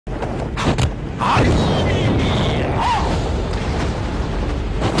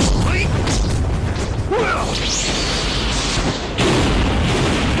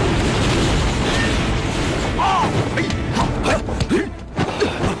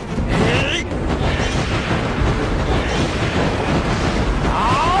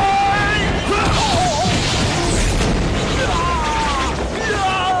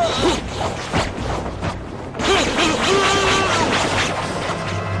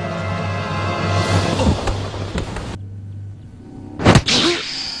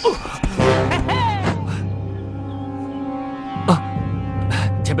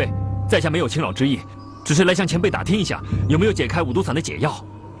在下没有侵扰之意，只是来向前辈打听一下，有没有解开五毒散的解药。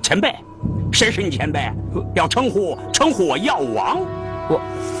前辈，谁是你前辈？要称呼我药王。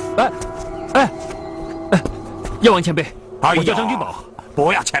药王前辈，我叫张君宝。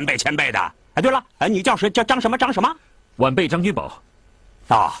不要前辈的。哎，对了，你叫张什么？晚辈张君宝。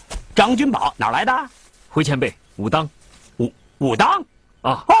啊，张君宝哪来的？回前辈，武当。武当？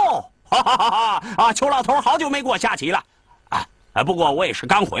啊。哦，啊，邱老头好久没给我下棋了。不过我也是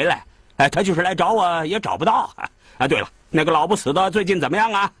刚回来。他就是来找我也找不到。对了，那个老不死的最近怎么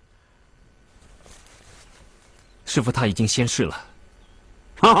样啊？师傅他已经仙逝了。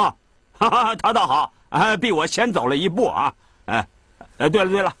他倒好，比我先走了一步啊。对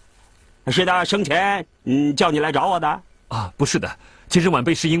了，是他生前叫你来找我的？啊，不是的，其实晚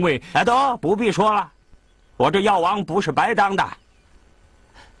辈是因为……都不必说了，我这药王不是白当的。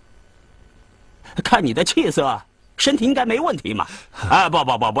看你的气色，身体应该没问题嘛。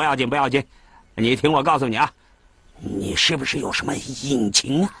不要紧。你听我告诉你啊，你是不是有什么隐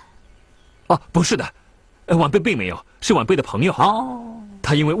情啊？不是的，晚辈并没有，是晚辈的朋友。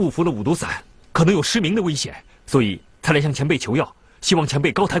他因为误服了五毒散，可能有失明的危险，所以才来向前辈求药，希望前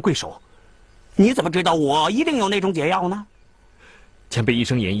辈高抬贵手。你怎么知道我一定有那种解药呢？前辈一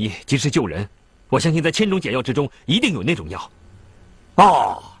生研医，及时救人，我相信在千种解药之中，一定有那种药。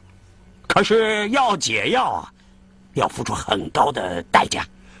可是要解药啊，要付出很高的代价。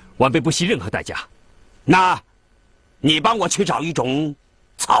晚辈不惜任何代价。那，你帮我去找一种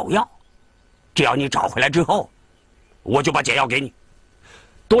草药，只要你找回来之后，我就把解药给你。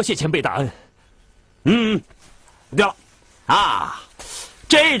多谢前辈大恩。对了，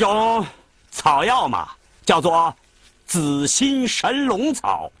这种草药嘛，叫做紫心神龙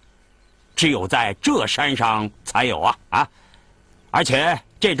草，只有在这山上才有啊！而且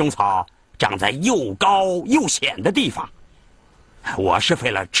这种草长在又高又险的地方，我是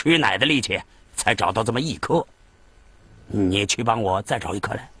费了吃奶的力气才找到这么一棵。你去帮我再找一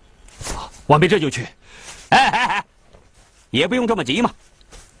棵来。晚辈这就去。也不用这么急嘛。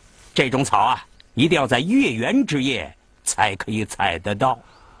这种草啊，一定要在月圆之夜才可以采得到，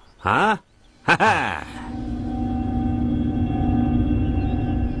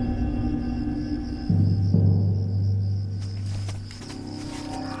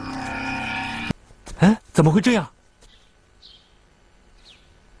怎么会这样？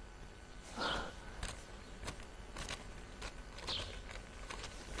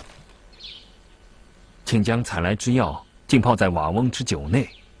请将采来之药浸泡在瓦翁之酒内。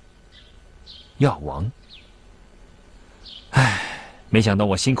药王，没想到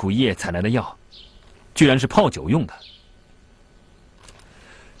我辛苦一夜采来的药，居然是泡酒用的。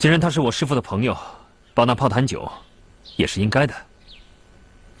既然他是我师父的朋友，帮他泡坛酒，也是应该的。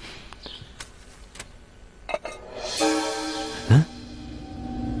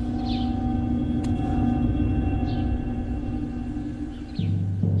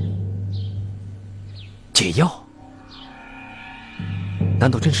解药？难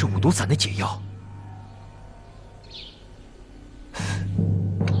道真是五毒散的解药？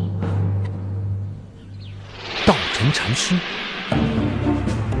道尘禅师，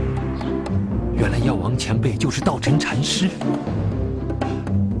原来药王前辈就是道尘禅师。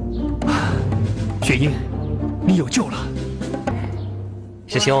雪鹰，你有救了。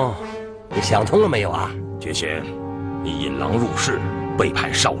师兄，你想通了没有啊？觉仙，你引狼入室，背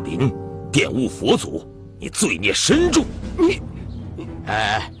叛少林，玷污佛祖，你罪孽深重。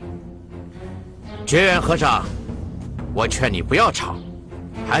觉元和尚，我劝你不要吵，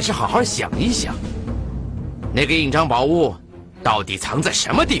还是好好想一想，那个印章宝物到底藏在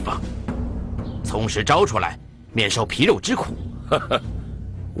什么地方？从实招出来，免受皮肉之苦。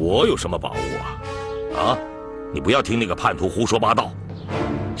我有什么宝物啊？你不要听那个叛徒胡说八道。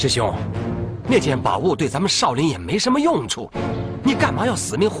师兄，那件宝物对咱们少林也没什么用处，你干嘛要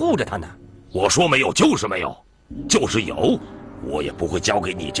死命护着它呢？我说没有就是没有，就是有，我也不会交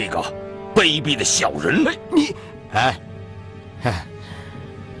给你这个卑鄙的小人。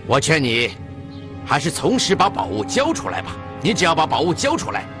我劝你，还是从实把宝物交出来吧。你只要把宝物交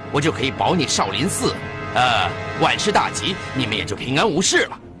出来，我就可以保你少林寺，万事大吉，你们也就平安无事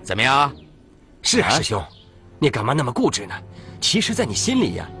了。怎么样？是啊，师兄，你干嘛那么固执呢？其实，在你心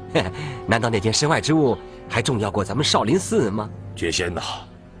里呀，难道那件身外之物还重要过咱们少林寺吗？觉仙呐，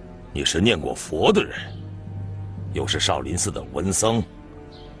你是念过佛的人，又是少林寺的文僧，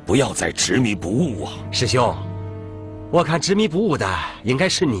不要再执迷不悟啊！师兄，我看执迷不悟的应该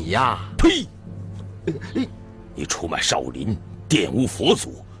是你呀！呸！你出卖少林，玷污佛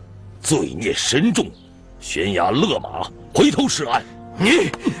祖，罪孽深重，悬崖勒马，回头是岸。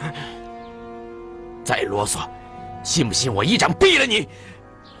你再啰嗦，信不信我一掌毙了你？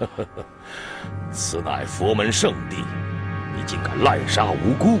此乃佛门圣地，你竟敢滥杀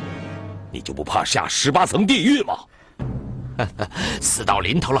无辜，你就不怕下18层地狱吗？死到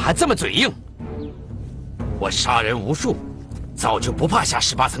临头了还这么嘴硬！我杀人无数，早就不怕下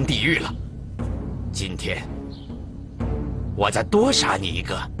18层地狱了。今天我再多杀你一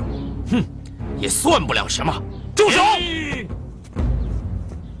个，哼，也算不了什么。住手！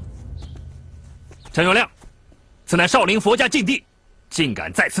陈友谅，此乃少林佛家禁地，竟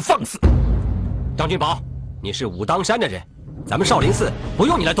敢在此放肆！张君宝，你是武当山的人，咱们少林寺不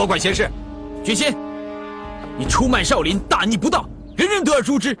用你来多管闲事。君仙，你出卖少林，大逆不道，人人都要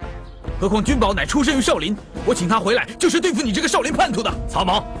诛之。何况君宝乃出身于少林，我请他回来就是对付你这个少林叛徒的。曹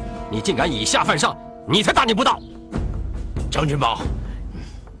毛，你竟敢以下犯上，你才大逆不道！张君宝，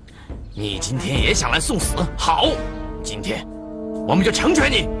你今天也想来送死？好，今天我们就成全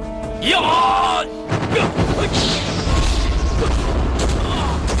你！呀！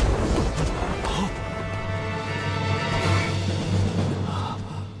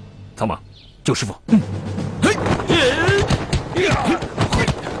曹莽，救师傅。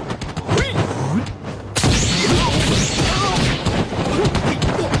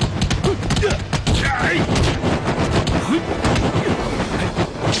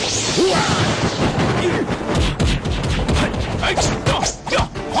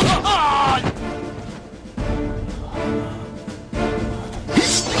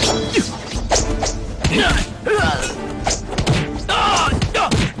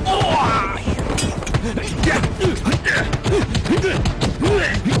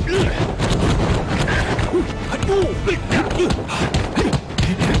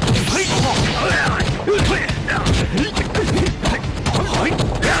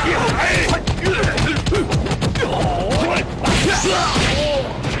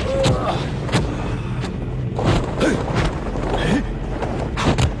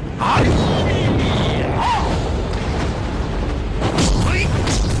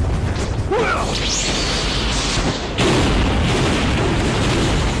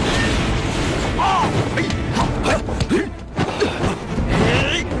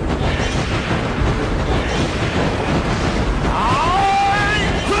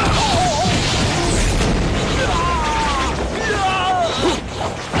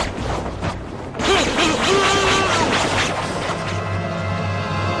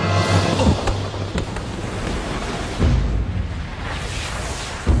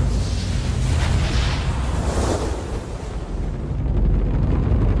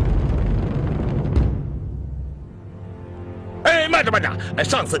慢着！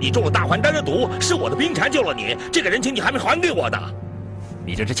上次你中了大还丹的毒，是我的冰蝉救了你，这个人情你还没还给我呢。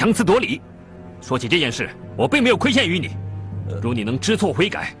你这是强词夺理。说起这件事，我并没有亏欠于你。如你能知错悔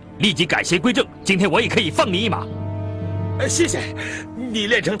改，立即改邪归正，今天我也可以放你一马。谢谢。你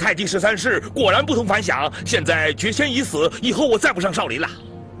练成太极13式，果然不同凡响。现在绝仙已死，以后我再不上少林了。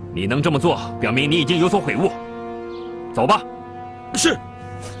你能这么做，表明你已经有所悔悟。走吧。是。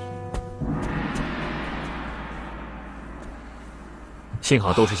幸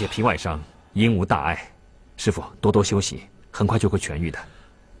好都是些皮外伤，应无大碍。师傅多多休息，很快就会痊愈的。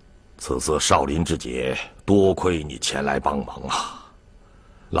此次少林之劫，多亏你前来帮忙啊！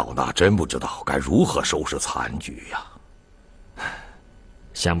老衲真不知道该如何收拾残局呀。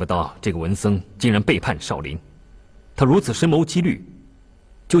想不到这个文僧竟然背叛少林，他如此深谋积虑，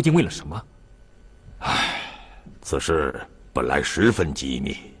究竟为了什么？此事本来十分机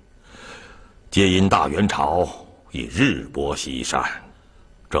密，皆因大元朝已日薄西山。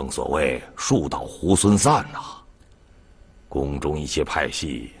正所谓树倒猢狲散呐，宫中一些派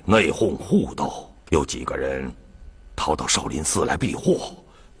系内讧互斗，有几个人逃到少林寺来避祸，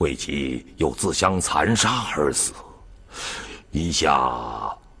为其又自相残杀而死。以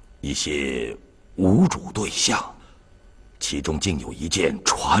下一些无主对象，其中竟有一件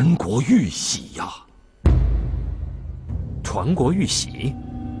传国玉玺呀！传国玉玺？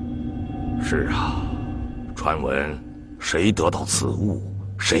是啊，传闻谁得到此物，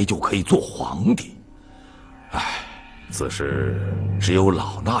谁就可以做皇帝。此事只有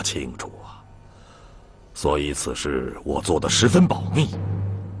老衲清楚啊，所以此事我做得十分保密，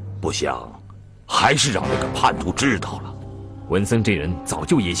不想还是让那个叛徒知道了。文僧这人早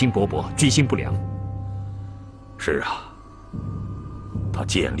就野心勃勃，居心不良。是啊，他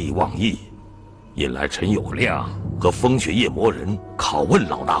见利忘义，引来陈友谅和风雪夜魔人拷问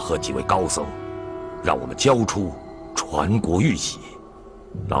老衲和几位高僧，让我们交出传国玉玺。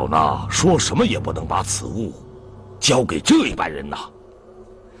老衲说什么也不能把此物交给这一般人呐。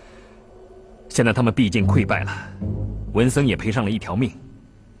现在他们毕竟溃败了，文僧也赔上了一条命。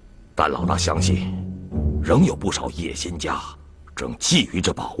但老衲相信，仍有不少野心家正觊觎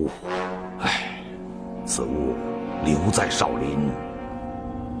这宝物。唉，此物留在少林，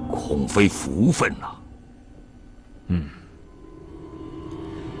恐非福分呐。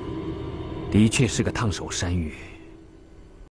的确是个烫手山芋。